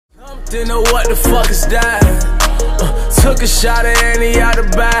Didn't know what the fuck is that. Took a shot at Annie out the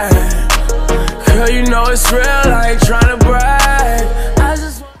bag. Girl, you know it's real, I ain't tryna brag. I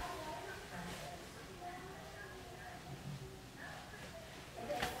just...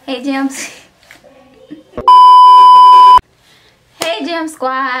 Hey, Gems. Hey, Gem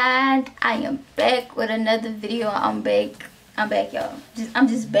Squad. I am back with another video. I'm back, y'all. I'm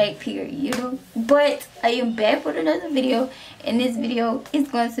just back, period, you know. But I am back with another video. And this video is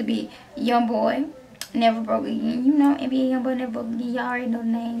going to be YoungBoy, Never Broke Again. You know, NBA YoungBoy, Never Broke Again. Y'all already know the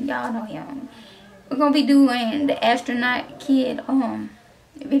name. Y'all know him. We're going to be doing the Astronaut kid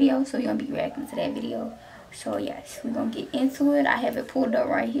video. So we're going to be reacting to that video. So, yes, we're going to get into it. I have it pulled up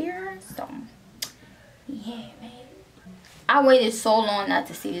right here. So, yeah, man. I waited so long not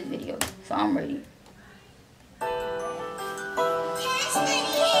to see this video. So, I'm ready.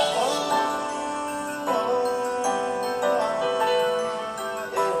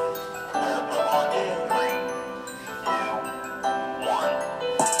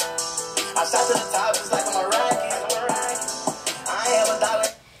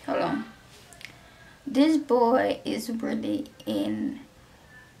 Hold on. This boy is really in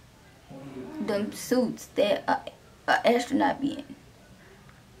them suits that an astronaut be in.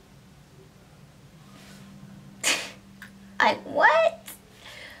 Like, what?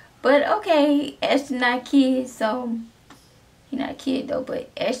 But okay, astronaut kid, so he not a kid though, but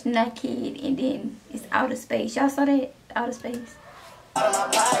astronaut kid, and then it's outer space. Y'all saw that? Outer space.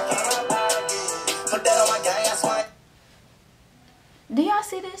 Do y'all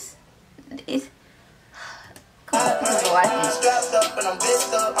see this? It's come on, watch this. Strapped up and I'm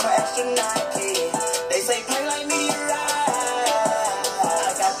pissed up. I'm an astronaut kid. They say pain like meteorite.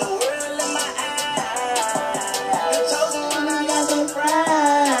 I got the world in my eyes. The chosen one, I got some pride.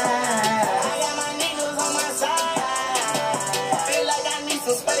 I got my niggas on my side. Feel like I need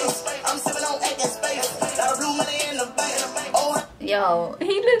some space. I'm sipping on egg and space. Got a blue money in the bank. Oh. Yo,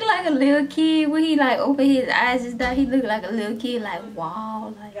 he looked like a little kid when he like opened his eyes and stuff. He looked like a little kid, like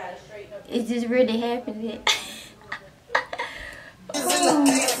wow, like it just really happened.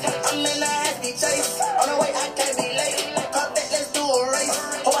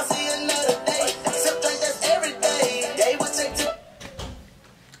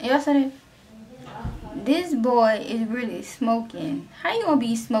 Y'all saw that? This boy is really smoking. How you gonna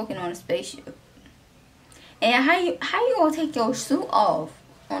be smoking on a spaceship? And how you gonna take your suit off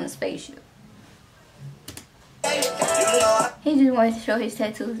on a spaceship? He just wanted to show his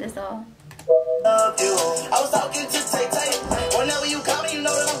tattoos, that's all. I was talking to Tay. Whenever you call me, you know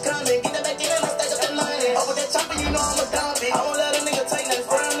that I'm coming. Get that back in and I stack up that money. Over that chopper, you know I'm a dumpy. I won't let a nigga take nothing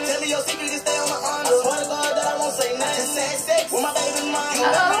from me. Tell me your secret, you stay on my honor. I swear to God that I won't say nothing. Just had sex with my baby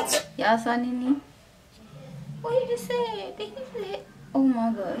mama. Y'all saw Nene? What he just said? Did he say? Oh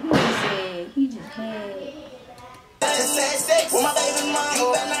my God, he just said he just had. Just had sex with my baby mama.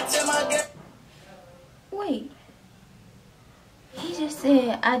 You better not tell my girl. Wait. He just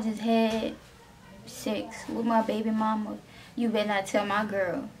said, I just had sex with my baby mama. You better not tell my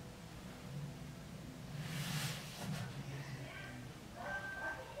girl.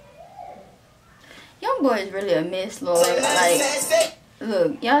 YoungBoy is really a mess, Lord. Like,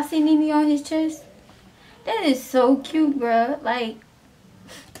 look, y'all see Nene on his chest? That is so cute, bruh. Like,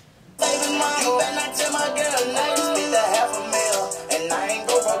 baby mama, you better not tell my girl now. You spent a $500,000 and I ain't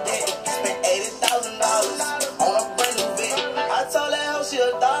go broke that. Spent $80,000 on a brand new vid. I told her how she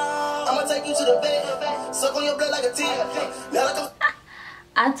a dog. I'ma take you to the bed. Suck on your blood like a tear.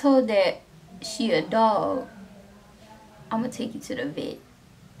 I told that she a dog. I'ma take you to the vet.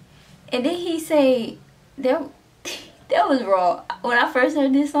 And then he say that was wrong. When I first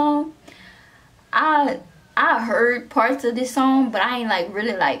heard this song, I heard parts of this song, but I ain't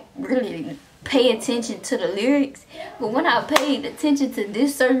really pay attention to the lyrics. But when I paid attention to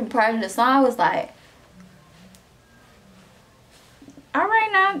this certain part of the song, I was like,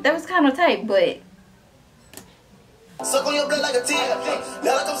 alright now, that was kind of tight, but suck on your blood like a tear.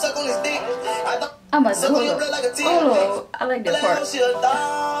 Now I come suck on his dick. I'm about to suck on your blood like a tear. Oh, I like that part.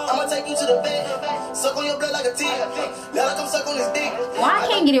 I'ma take you to the bed. Suck on your blood like a tear. Now I come suck on his dick. Why I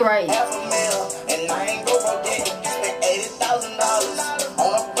can't get it right? $500,000 and I ain't go broke that. Spent $80,000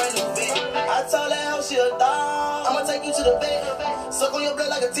 on a brand new vid. I told her how she a dog. I'ma take you to the bed. Suck on your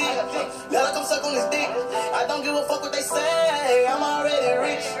blood like a tear. Now I come suck on his dick. I don't give a fuck what they say. I'm already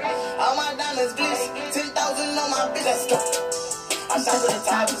rich. All my diamonds glitz. 10,000 on my bitch. Let's go. I shot to the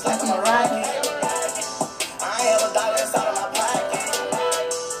top just like I'm a rocket. I ain't have a dollar inside of my pocket.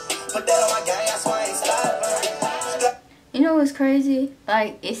 Put that on my gang, I swear I ain't stopping. You know what's crazy?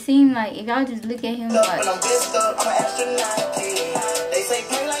 Like, it seemed like if y'all just look at him like, I'm an astronaut kid. They say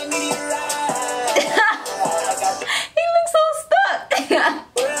pain like meteorite.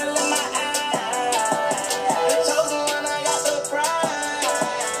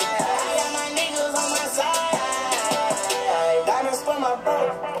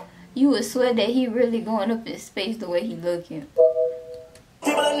 You would swear that he really going up in space the way he looking.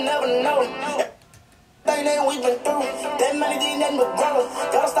 People never know. Thing that we've been through. That money did nothing but grow.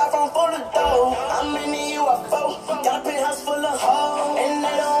 Gotta start from full of dough. I'm in the UFO. Got a penthouse full of hoes. And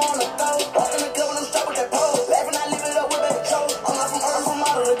they don't wanna go. Walk in the club with them strapped with that pole. Laughing, I live it up with baby Joe. I'm not from Earth, from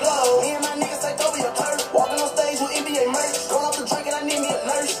out of the globe. Me and my niggas take over your turf. Walking on stage with NBA merch. Going off the drink and I need me a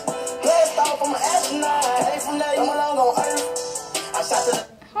nurse. Blast off, I'm an astronaut. Hey, from there, I'm alone on Earth. I shot to the...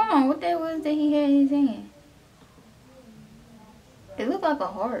 Hold on, what that was that he had in his hand? It looked like a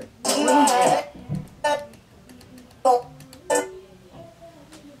heart. What is that?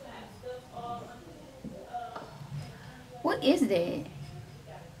 What is that?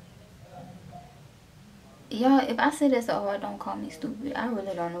 Y'all, if I say that's a heart, don't call me stupid. I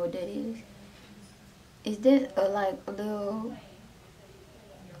really don't know what that is. Is that like a little...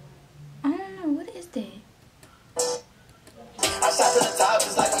 I don't know, what is that? I shot to the top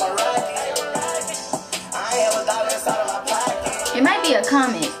just like I'm a rocket. I ain't have a dollar inside of my pocket. It might be a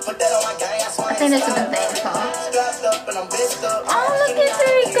comment. Put that on my gang, I swear. I think that's what them things called. Strapped up and I'm bitched up. Oh, look at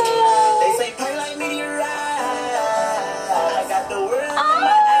Draco. They say pain like meteorite. I got the world in my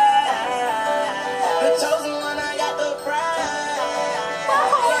eyes. The chosen one, I got the prize.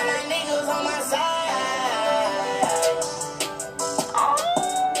 All my niggas on my side.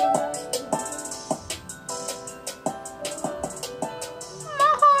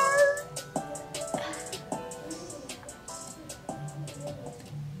 My heart.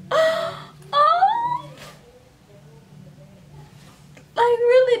 Like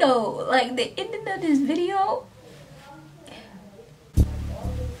really though, like the ending of this video.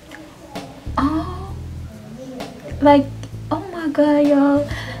 Oh, like oh my god, y'all,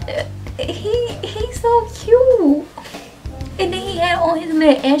 he's so cute. And then he had on his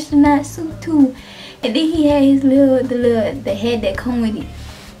little astronaut suit too. And then he had his the head that come with it.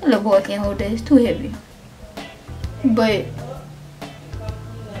 The little boy can't hold that, it's too heavy. But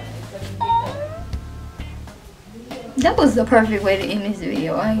that was the perfect way to end this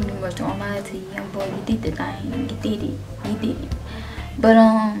video. I ain't even much to lie to you, young boy. You did the thing. You did it. You did it. But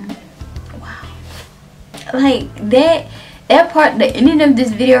wow. Like that part, the ending of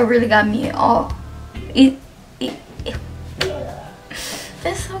this video really got me in awe.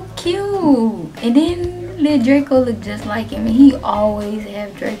 That's so cute. And then little Draco look just like him. And he always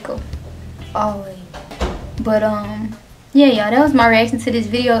have Draco. Always. But yeah, y'all, that was my reaction to this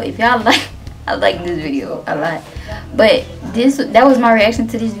video. If y'all like, I like this video a lot. But that was my reaction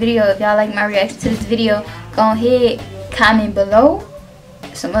to this video. If y'all like my reaction to this video, go ahead, comment below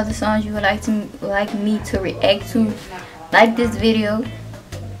some other songs you would like me to react to. Like this video,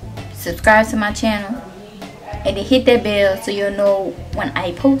 subscribe to my channel, and then hit that bell so you'll know when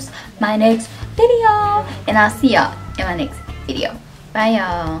I post my next video. And I'll see y'all in my next video. Bye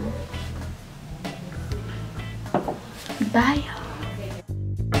y'all. Bye y'all.